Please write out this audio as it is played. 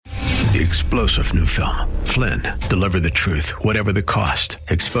The explosive new film, Flynn, deliver the truth, whatever the cost,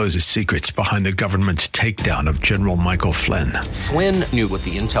 exposes secrets behind the government's takedown of General Michael Flynn. Flynn knew what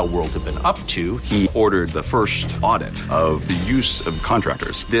the intel world had been up to. He ordered the first audit of the use of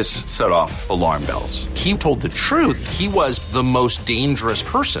contractors. This set off alarm bells. He told the truth. He was the most dangerous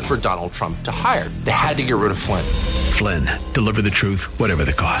person for Donald Trump to hire. They had to get rid of Flynn. Flynn, deliver the truth, whatever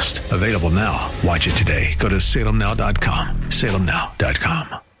the cost. Available now. Watch it today. Go to salemnow.com.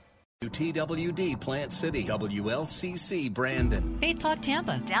 salemnow.com. TWD Plant City, WLCC Brandon. Faith Talk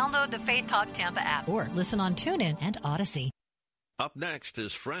Tampa. Download the Faith Talk Tampa app or listen on TuneIn and Odyssey. Up next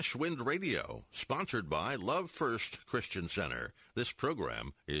is Fresh Wind Radio, sponsored by Love First Christian Center. This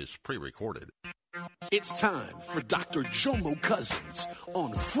program is pre-recorded. It's time for Dr. Jomo Cousins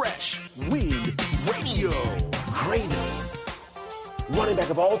on Fresh Wind Radio. Greatest running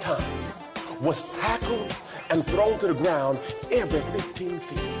back of all times was tackled and thrown to the ground every 15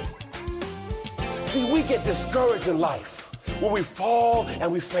 feet. See, we get discouraged in life when we fall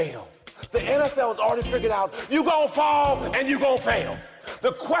and we fail. The NFL has already figured out you're going to fall and you're going to fail.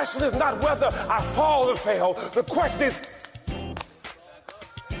 The question is not whether I fall and fail. The question is,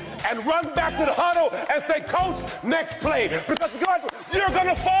 and run back to the huddle and say, Coach, next play. Because you're going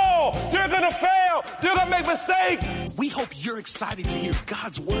to fall. You're going to fail. You're going to make mistakes. We hope you're excited to hear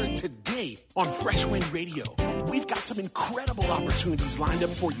God's word today on Fresh Wind Radio. We've got some incredible opportunities lined up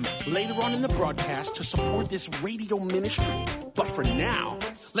for you later on in the broadcast to support this radio ministry. But for now,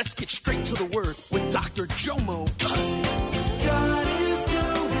 let's get straight to the word with Dr. Jomo Cousins. God is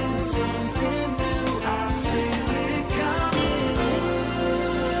doing something new. I feel it coming.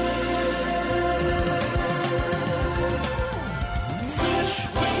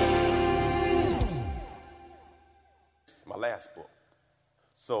 Fresh Wind. My last book.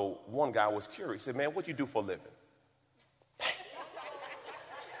 So one guy was curious. He said, man, what do you do for a living?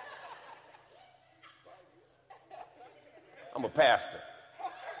 I'm a pastor.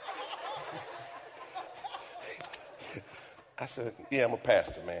 I said, yeah, I'm a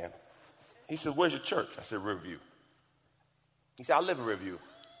pastor, man. He said, where's your church? I said, Riverview. He said, I live in Riverview.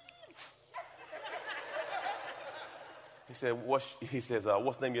 He said, what's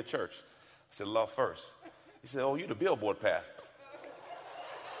the name of your church? I said, Love First. He said, oh, you the billboard pastor.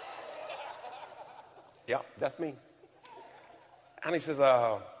 Yeah, that's me. And he says,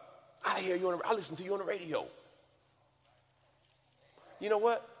 I listen to you on the radio. You know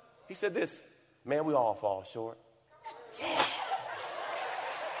what? He said this, man, we all fall short. Yeah.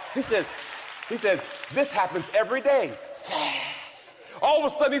 He said, this happens every day. Yes. All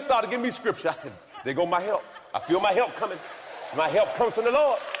of a sudden, he started giving me scripture. I said, there go my help. I feel my help coming. My help comes from the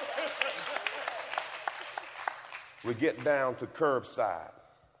Lord. We get down to curbside.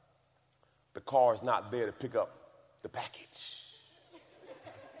 The car is not there to pick up the package.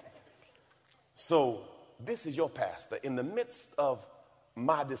 So this is your pastor. In the midst of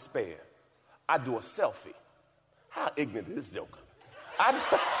my despair, I do a selfie. How ignorant is this joker? I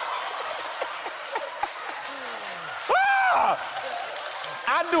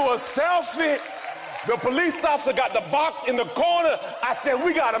do a selfie. The police officer got the box in the corner. I said,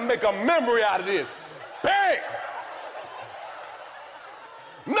 we got to make a memory out of this. Bang!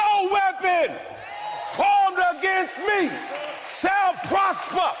 No weapon formed against me shall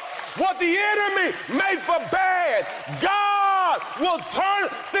prosper. What the enemy made for bad, God will turn.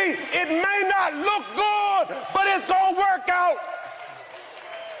 See, it may not look good, but it's going to work out.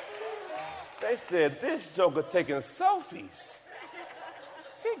 They said, this joker taking selfies.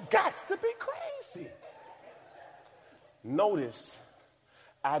 He got to be crazy. Notice,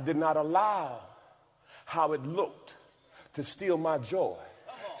 I did not allow how it looked to steal my joy,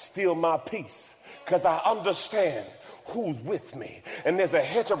 steal my peace, because I understand who's with me. And there's a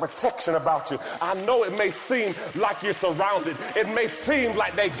hedge of protection about you. I know it may seem like you're surrounded. It may seem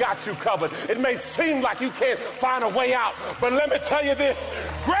like they got you covered. It may seem like you can't find a way out. But let me tell you this,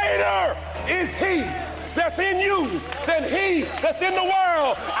 greater is he that's in you than he that's in the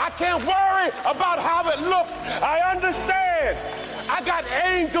world. I can't worry about how it looks. I understand. I got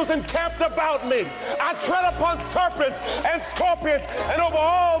angels encamped about me. I tread upon serpents and scorpions and over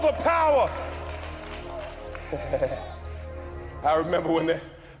all the power. I remember when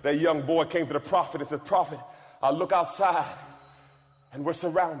that young boy came to the prophet and said, prophet, I look outside and we're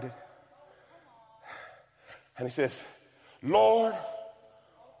surrounded. And he says, Lord,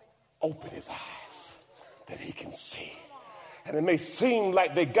 open his eyes that he can see. And it may seem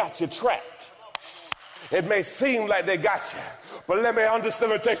like they got you trapped. It may seem like they got you. But let me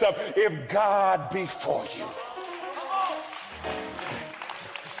understand and take something. If God be for you.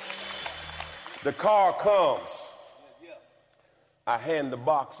 The car comes. I hand the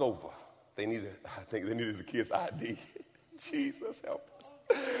box over. I think they needed the kid's ID. Jesus help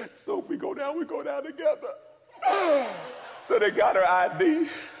us. So if we go down together. So they got her ID.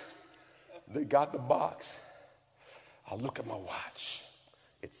 They got the box. I look at my watch.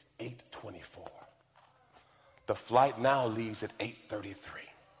 It's 8:24. The flight now leaves at 8:33.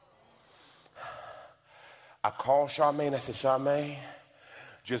 I called Charmaine. I said, Charmaine,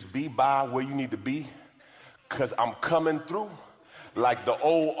 just be by where you need to be, because I'm coming through like the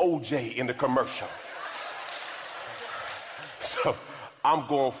old OJ in the commercial. So I'm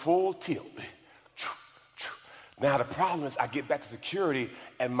going full tilt. Now the problem is I get back to security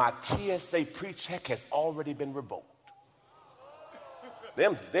and my TSA pre-check has already been revoked.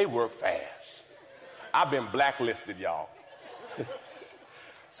 They work fast. I've been blacklisted, y'all.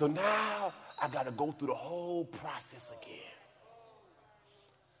 So now I got to go through the whole process again.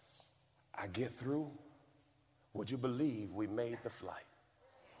 I get through. Would you believe we made the flight?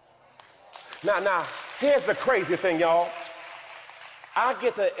 Now, here's the crazy thing, y'all. I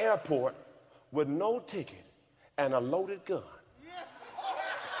get to the airport with no ticket and a loaded gun.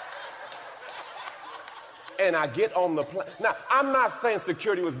 And I get on the plane. Now, I'm not saying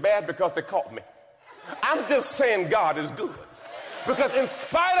security was bad because they caught me. I'm just saying God is good. Because in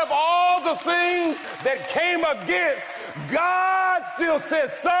spite of all the things that came against, God still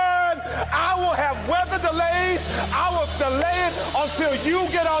says, son, I will have weather delays. I will delay it until you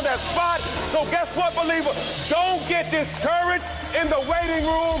get on that spot. So guess what, believer? Don't get discouraged in the waiting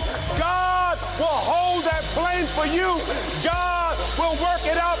room. God will hold that plane for you. God will work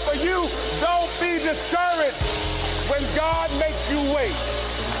it out for you. Don't be discouraged when God makes you wait.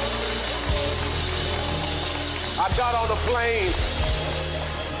 I got on the plane.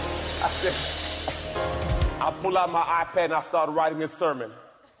 I pull out my iPad and I started writing this sermon.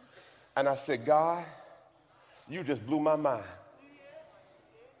 And I said, God, you just blew my mind.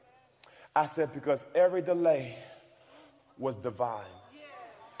 I said, because every delay was divine.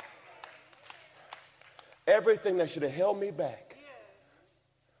 Everything that should have held me back,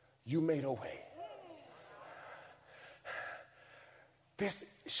 you made a way. This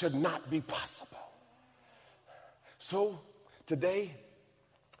should not be possible. So today,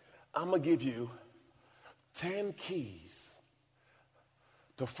 I'm going to give you 10 keys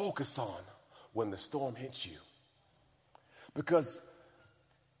to focus on when the storm hits you. Because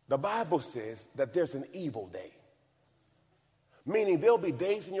the Bible says that there's an evil day. Meaning there'll be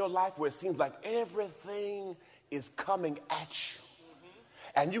days in your life where it seems like everything is coming at you.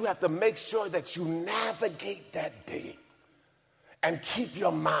 And you have to make sure that you navigate that day and keep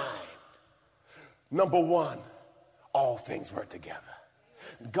your mind. Number one, all things work together.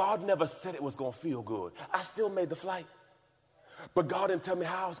 God never said it was going to feel good. I still made the flight. But God didn't tell me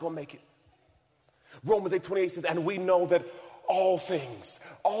how I was going to make it. Romans 8:28 says, and we know that all things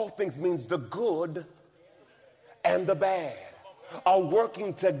means the good and the bad, are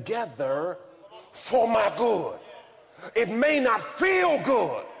working together for my good. It may not feel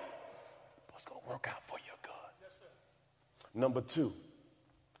good, but it's going to work out for your good. Number two,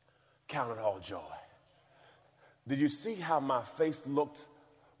 count it all joy. Did you see how my face looked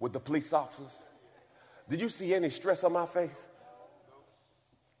with the police officers? Did you see any stress on my face?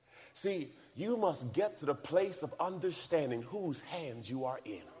 See, you must get to the place of understanding whose hands you are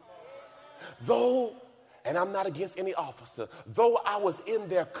in. Though, and I'm not against any officer, though I was in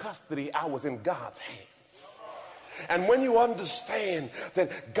their custody, I was in God's hands. And when you understand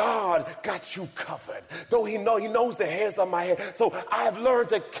that God got you covered, though he knows the hairs on my head, so I've learned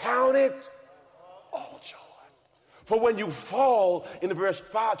to count it all joy. For when you fall in the various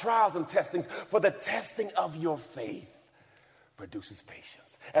trials and testings, for the testing of your faith produces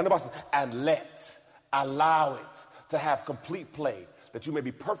patience. And the Bible says, and allow it to have complete play, that you may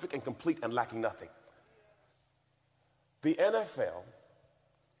be perfect and complete and lacking nothing. The NFL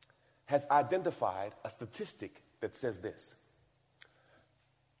has identified a statistic that says this: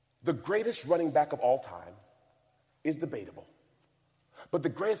 the greatest running back of all time is debatable, but the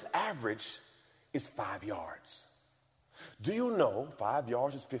greatest average is 5 yards. Do you know 5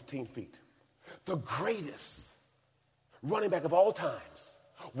 yards is 15 feet? The greatest running back of all times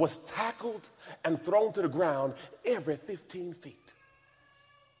was tackled and thrown to the ground every 15 feet.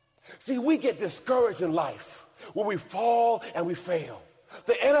 See, we get discouraged in life when we fall and we fail.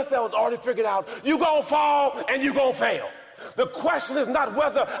 The NFL has already figured out you're going to fall and you're going to fail. The question is not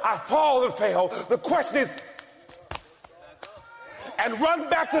whether I fall and fail. The question is, and run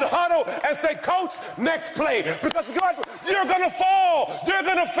back to the huddle and say, coach, next play. Because you're going to fall. You're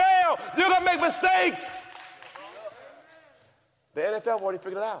going to fail. You're going to make mistakes. The NFL already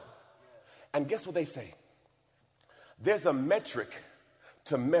figured it out. And guess what they say? There's a metric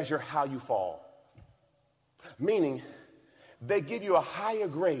to measure how you fall. Meaning, they give you a higher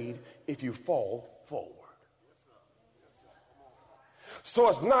grade if you fall forward. So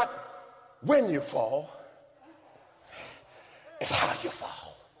it's not when you fall, it's how you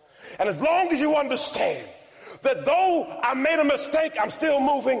fall. And as long as you understand that though I made a mistake, I'm still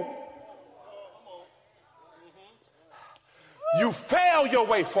moving, you fail your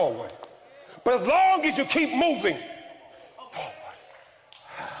way forward. But as long as you keep moving forward.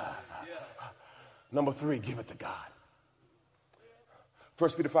 Number 3, give it to God. 1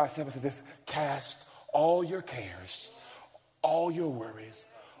 Peter 5:7 says this: cast all your cares, all your worries,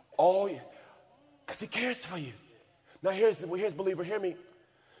 because he cares for you. Now here's believer, hear me.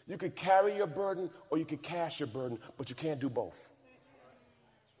 You could carry your burden or you could cast your burden, but you can't do both.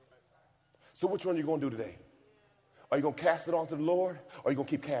 So which one are you going to do today? Are you going to cast it on to the Lord, or are you going to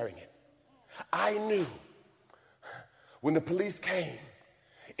keep carrying it? I knew when the police came,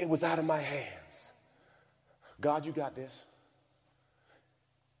 it was out of my hands. God, you got this.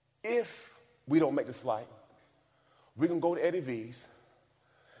 If we don't make this flight, we can go to Eddie V's,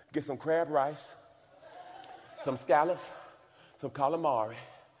 get some crab rice, some scallops, some calamari,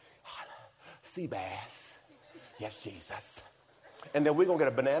 sea bass, yes, Jesus. And then we're going to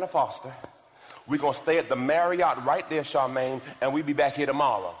get a banana Foster. We're going to stay at the Marriott right there, Charmaine, and we'll be back here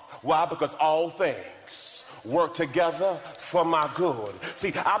tomorrow. Why? Because all things work together for my good.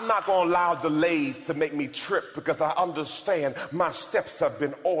 See, I'm not going to allow delays to make me trip, because I understand my steps have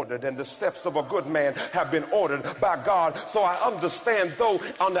been ordered, and the steps of a good man have been ordered by God. So I understand, though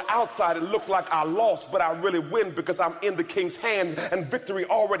on the outside it looked like I lost, but I really win, because I'm in the King's hand and victory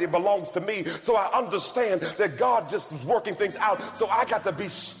already belongs to me. So I understand that God just is working things out. So I got to be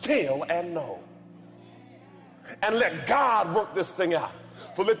still and know and let God work this thing out.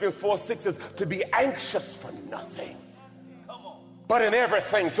 Philippians 4:6 says to be anxious for nothing, but in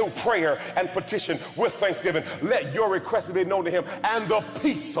everything through prayer and petition with thanksgiving, let your requests be made known to him, and the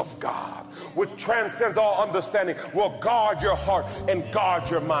peace of God, which transcends all understanding, will guard your heart and guard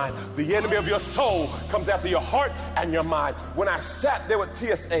your mind. The enemy of your soul comes after your heart and your mind. When I sat there with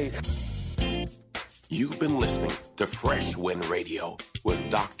TSA. You've been listening to Fresh Wind Radio with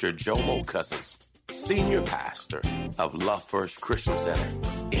Dr. Jomo Cousins, Senior Pastor of Love First Christian Center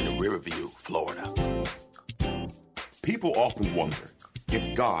in Riverview, Florida. People often wonder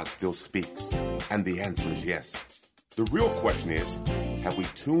if God still speaks, and the answer is yes. The real question is, have we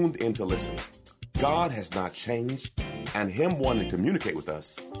tuned in to listen? God has not changed, and him wanting to communicate with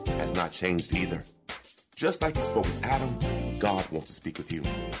us has not changed either. Just like he spoke with Adam, God wants to speak with you.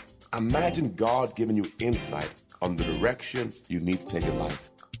 Imagine God giving you insight on the direction you need to take in life.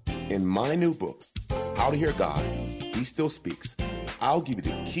 In my new book, How to Hear God, He Still Speaks, I'll give you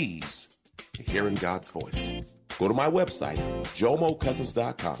the keys to hearing God's voice. Go to my website,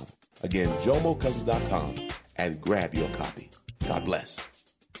 jomocousins.com. Again, jomocousins.com, and grab your copy. God bless.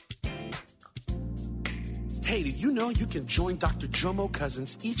 Hey, did you know you can join Dr. Jomo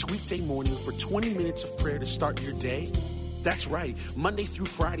Cousins each weekday morning for 20 minutes of prayer to start your day? That's right. Monday through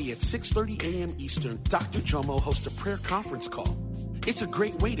Friday at 6:30 a.m. Eastern, Dr. Jomo hosts a prayer conference call. It's a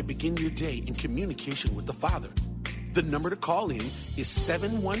great way to begin your day in communication with the Father. The number to call in is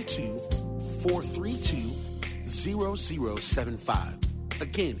 712-432-0075.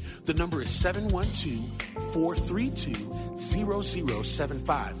 Again, the number is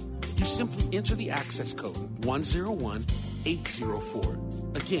 712-432-0075. You simply enter the access code 101804.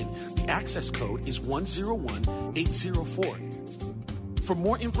 Again, the access code is 101804. For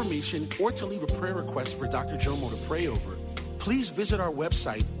more information or to leave a prayer request for Dr. Jomo to pray over, please visit our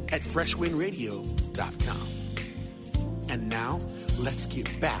website at freshwindradio.com. And now, let's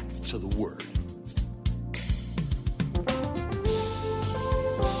get back to the Word.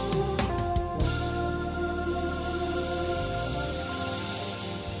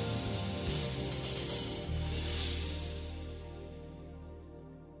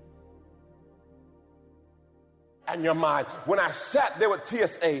 And your mind. When I sat there with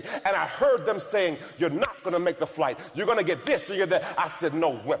TSA and I heard them saying, you're not going to make the flight, you're going to get this or you're that, I said,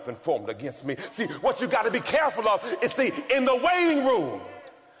 no weapon formed against me. See, what you got to be careful of is, see, in the waiting room,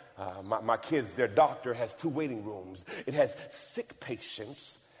 my kids, their doctor has 2 waiting rooms. It has sick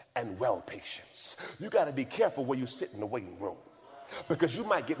patients and well patients. You got to be careful where you sit in the waiting room, because you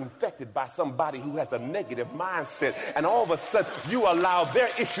might get infected by somebody who has a negative mindset, and all of a sudden you allow their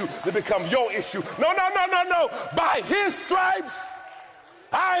issue to become your issue. No. By his stripes,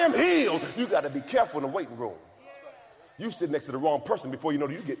 I am healed. You got to be careful in the waiting room. You sit next to the wrong person before you know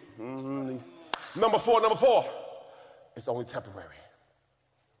that you get. Number four, it's only temporary.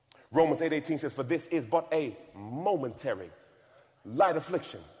 Romans 8:18 says, for this is but a momentary light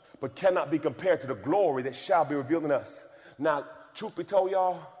affliction, but cannot be compared to the glory that shall be revealed in us. Now, truth be told,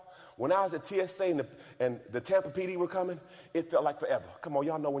 y'all, when I was at TSA and the Tampa PD were coming, it felt like forever. Come on,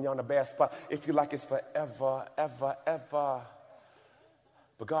 y'all know when you're in a bad spot, it feels like it's forever, ever, ever.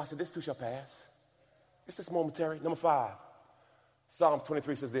 But God said, this too shall pass. It's just momentary. Number 5, Psalm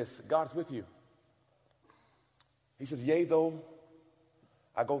 23 says this, God is with you. He says, yea, though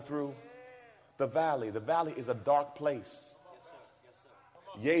I go through the valley. The valley is a dark place.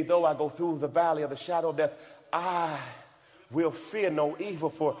 Yea, though I go through the valley of the shadow of death, I will fear no evil,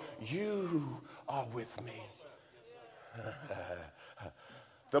 for you are with me.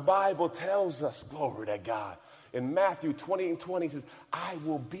 The Bible tells us, glory to God, in Matthew 20:20, it says, I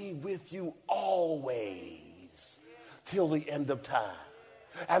will be with you always till the end of time.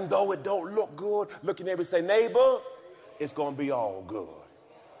 And though it don't look good, look at your neighbor and say, neighbor, it's going to be all good.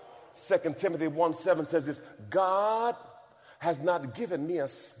 2 Timothy 1:7 says this, God has not given me a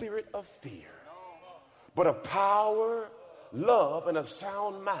spirit of fear, but of power, love, and a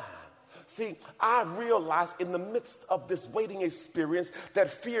sound mind. See, I realize in the midst of this waiting experience that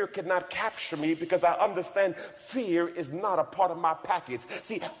fear cannot capture me because I understand fear is not a part of my package.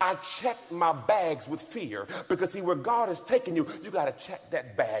 See, I check my bags with fear because, see, where God is taking you, you got to check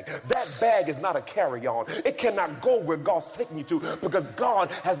that bag. That bag is not a carry-on. It cannot go where God's taking you to because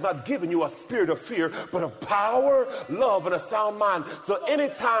God has not given you a spirit of fear, but of power, love, and a sound mind. So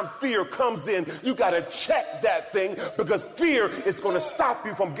anytime fear comes in, you got to check that thing because fear is going to stop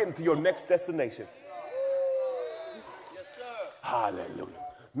you from getting to your next destination. Yes, sir. Hallelujah.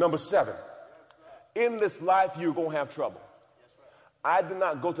 Number 7, in this life you're going to have trouble. I did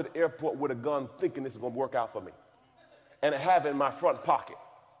not go to the airport with a gun thinking this is going to work out for me and have it in my front pocket.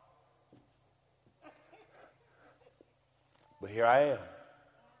 But here I am.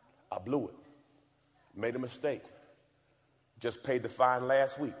 I blew it. Made a mistake. Just paid the fine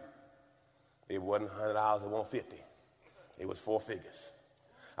last week. It wasn't $100, it wasn't $50. It was 4 figures.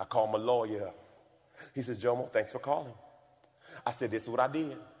 I called my lawyer up. He says, Jomo, thanks for calling. I said, this is what I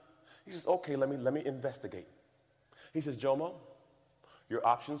did. He says, okay, let me investigate. He says, Jomo, your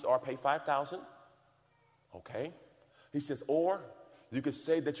options are pay $5,000. Okay. He says, or you could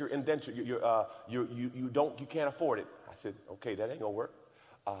say that you're indentured, you can't afford it. I said, okay, that ain't gonna work.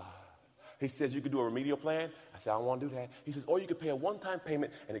 He says, you could do a remedial plan. I said, I don't want to do that. He says, or you could pay a one-time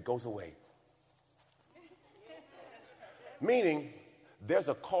payment and it goes away. Meaning, there's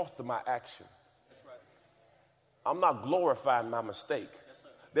a cost to my action. I'm not glorifying my mistake.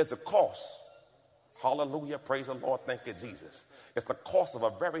 There's a cost. Hallelujah. Praise the Lord. Thank you, Jesus. It's the cost of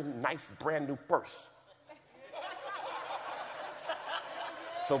a very nice brand new purse.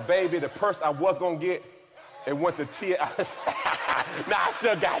 So, baby, the purse I was going to get, it went to tears. Nah, I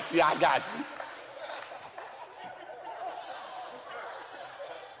still got you. I got you.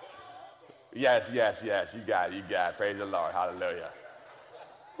 Yes. You got it. Praise the Lord. Hallelujah.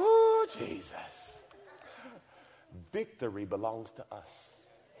 Oh, Jesus. Victory belongs to us.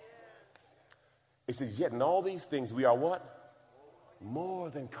 It says, yet in all these things we are what? More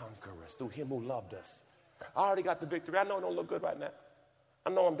than conquerors through him who loved us. I already got the victory. I know it don't look good right now. I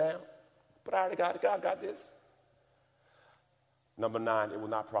know I'm down, but I already got it. God got this. Number 9, it will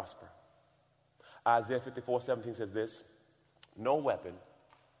not prosper. Isaiah 54:17 says this, no weapon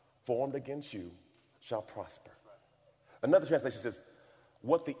formed against you shall prosper. Another translation says,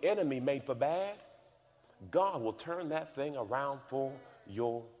 what the enemy made for bad, God will turn that thing around for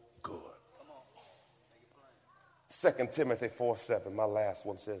your good. 2 Timothy 4:7, my last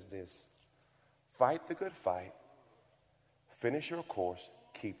one, says this, fight the good fight, finish your course,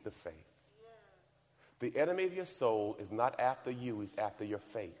 keep the faith. The enemy of your soul is not after you, he's after your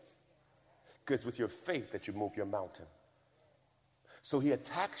faith. Because it's with your faith that you move your mountain. So he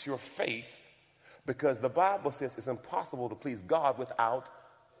attacks your faith because the Bible says it's impossible to please God without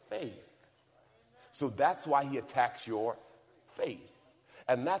faith. So that's why he attacks your faith.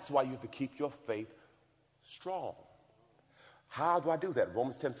 And that's why you have to keep your faith strong. How do I do that?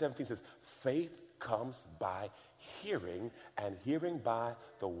 Romans 10:17 says, faith comes by hearing, and hearing by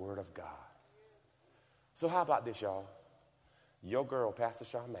the word of God. So how about this, y'all? Your girl, Pastor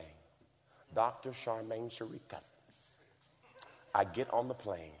Charmaine, Dr. Charmaine Cherie Cousins. I get on the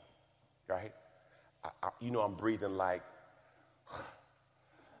plane, right? I'm breathing like,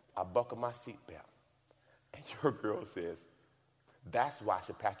 I buckle my seatbelt. And your girl says, that's why I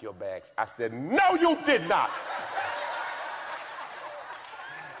should pack your bags. I said, no, you did not.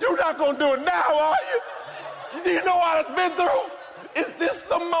 You're not going to do it now, are you? Do you know what I've been through? Is this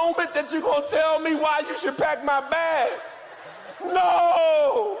the moment that you're going to tell me why you should pack my bags?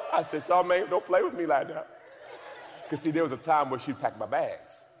 No. I said, Charmaine, don't play with me like that. Because, see, there was a time where she'd pack my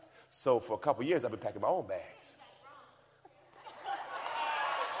bags. So for a couple years, I've been packing my own bags.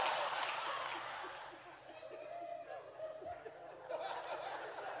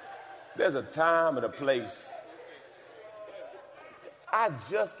 There's a time and a place. I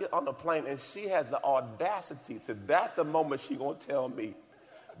just get on the plane, and she has the audacity to, that's the moment she gonna tell me,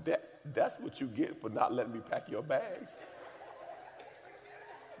 that's what you get for not letting me pack your bags.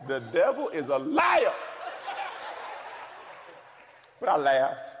 The devil is a liar. But I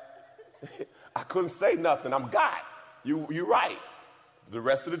laughed. I couldn't say nothing. I'm God. You right. The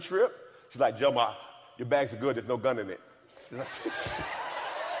rest of the trip, she's like, Joe, your bags are good. There's no gun in it.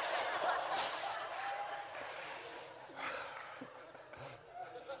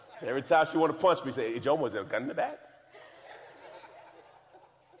 Every time she want to punch me, say, hey, Joe, was there a gun in the bag?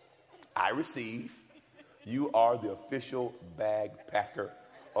 I receive. You are the official bag packer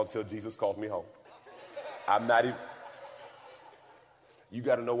until Jesus calls me home. I'm not even. You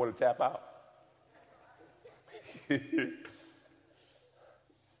got to know when to tap out.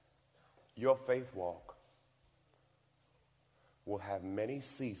 Your faith walk will have many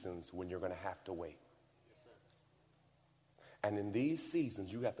seasons when you're going to have to wait. And in these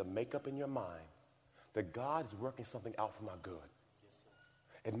seasons, you have to make up in your mind that God is working something out for my good.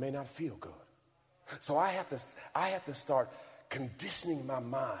 It may not feel good. So I have to start conditioning my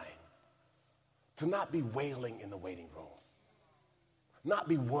mind to not be wailing in the waiting room, not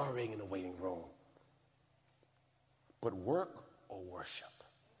be worrying in the waiting room, but work or worship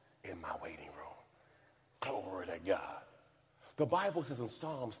in my waiting room. Glory to God. The Bible says in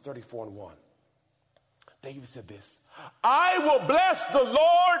Psalms 34:1, David said this, I will bless the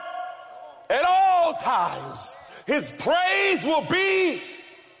Lord at all times. His praise will be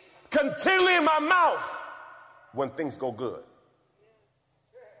continually in my mouth when things go good.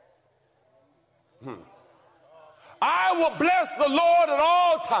 I will bless the Lord at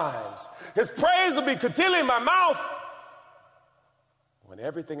all times. His praise will be continually in my mouth when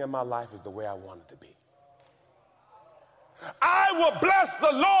everything in my life is the way I want it to be. I will bless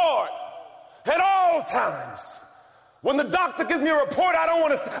the Lord at all times. When the doctor gives me a report I don't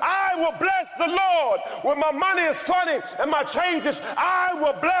want to, I will bless the Lord. When my money is funny and my change is, I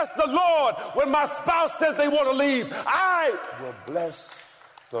will bless the Lord. When my spouse says they want to leave, I will bless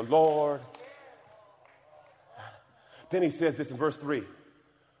the Lord. Then he says this in verse 3.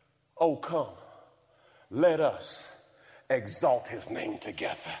 Oh, come, let us exalt his name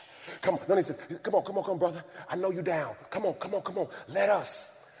together. Come on. Then he says, come on, brother. I know you're down. Come on. Let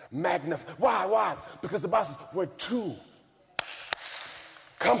us magnify. Why? Because the Bible says where two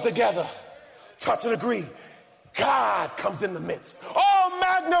come together, touch and agree, God comes in the midst. Oh,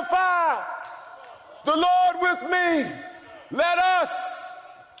 magnify the Lord with me. Let us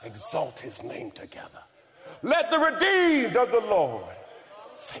exalt his name together. Let the redeemed of the Lord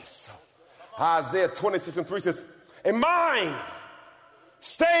say so. Isaiah 26:3 says, a mind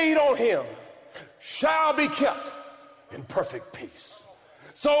stayed on him shall be kept in perfect peace.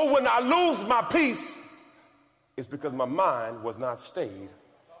 So when I lose my peace, it's because my mind was not stayed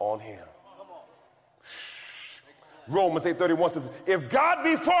on him. Romans 8:31 says, if God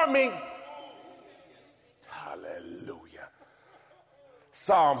be for me, hallelujah.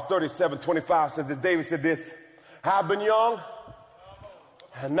 Psalms 37:25 says that David said this, I've been young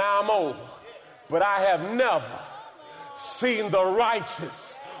and now I'm old, but I have never seen the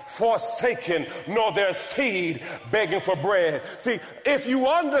righteous forsaken, nor their seed begging for bread. See, if you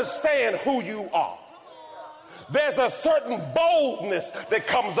understand who you are, there's a certain boldness that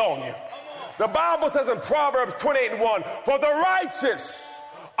comes on you. The Bible says in Proverbs 28:1, for the righteous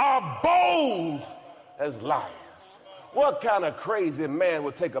are bold as lions. What kind of crazy man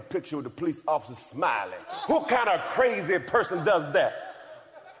would take a picture with the police officer smiling? What kind of crazy person does that?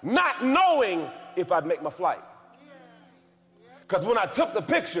 Not knowing if I'd make my flight. Because when I took the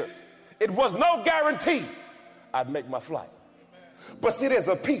picture, it was no guarantee I'd make my flight. But see, there's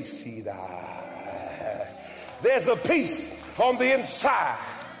a peace. There's a peace on the inside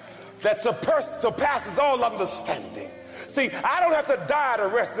that surpasses all understanding. See, I don't have to die to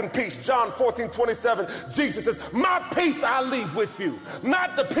rest in peace. John 14:27, Jesus says, my peace I leave with you.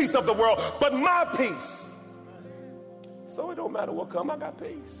 Not the peace of the world, but my peace. So it don't matter what come, I got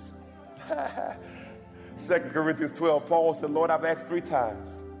peace. 2 Corinthians 12, Paul said, Lord, I've asked 3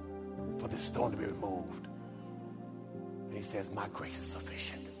 times for this stone to be removed. And he says, my grace is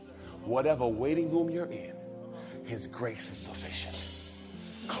sufficient. Whatever waiting room you're in, his grace is sufficient.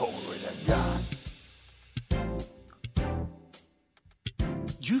 Glory to God.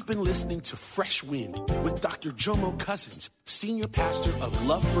 You've been listening to Fresh Wind with Dr. Jomo Cousins, Senior Pastor of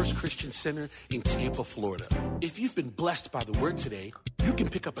Love First Christian Center in Tampa, Florida. If you've been blessed by the word today, you can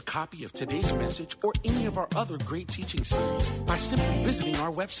pick up a copy of today's message or any of our other great teaching series by simply visiting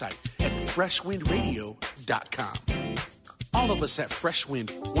our website at freshwindradio.com. All of us at Fresh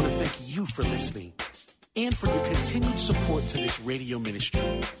Wind want to thank you for listening and for your continued support to this radio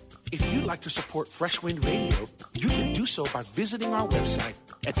ministry. If you'd like to support Fresh Wind Radio, you can do so by visiting our website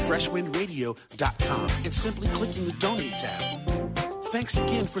at freshwindradio.com and simply clicking the Donate tab. Thanks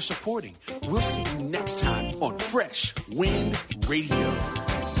again for supporting. We'll see you next time on Fresh Wind Radio.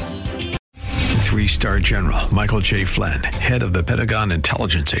 3-star General Michael J. Flynn, head of the Pentagon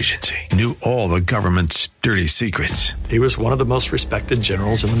Intelligence Agency, knew all the government's dirty secrets. He was one of the most respected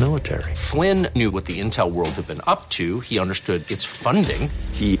generals in the military. Flynn knew what the intel world had been up to. He understood its funding.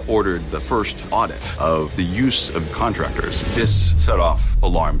 He ordered the first audit of the use of contractors. This set off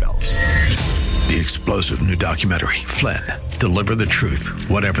alarm bells. The explosive new documentary, Flynn, Deliver the Truth,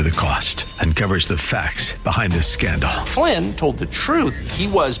 Whatever the Cost, uncovers the facts behind this scandal. Flynn told the truth. He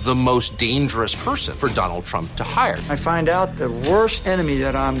was the most dangerous person for Donald Trump to hire. I find out the worst enemy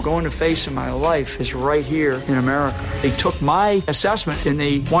that I'm going to face in my life is right here in America. They took my assessment and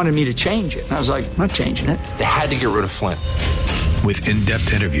they wanted me to change it. And I was like, I'm not changing it. They had to get rid of Flynn. With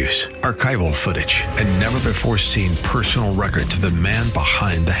in-depth interviews, archival footage, and never-before-seen personal records of the man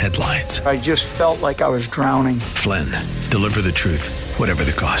behind the headlines. I just felt like I was drowning. Flynn, Deliver the Truth, Whatever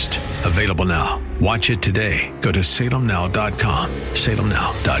the Cost. Available now. Watch it today. Go to salemnow.com.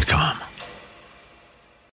 salemnow.com.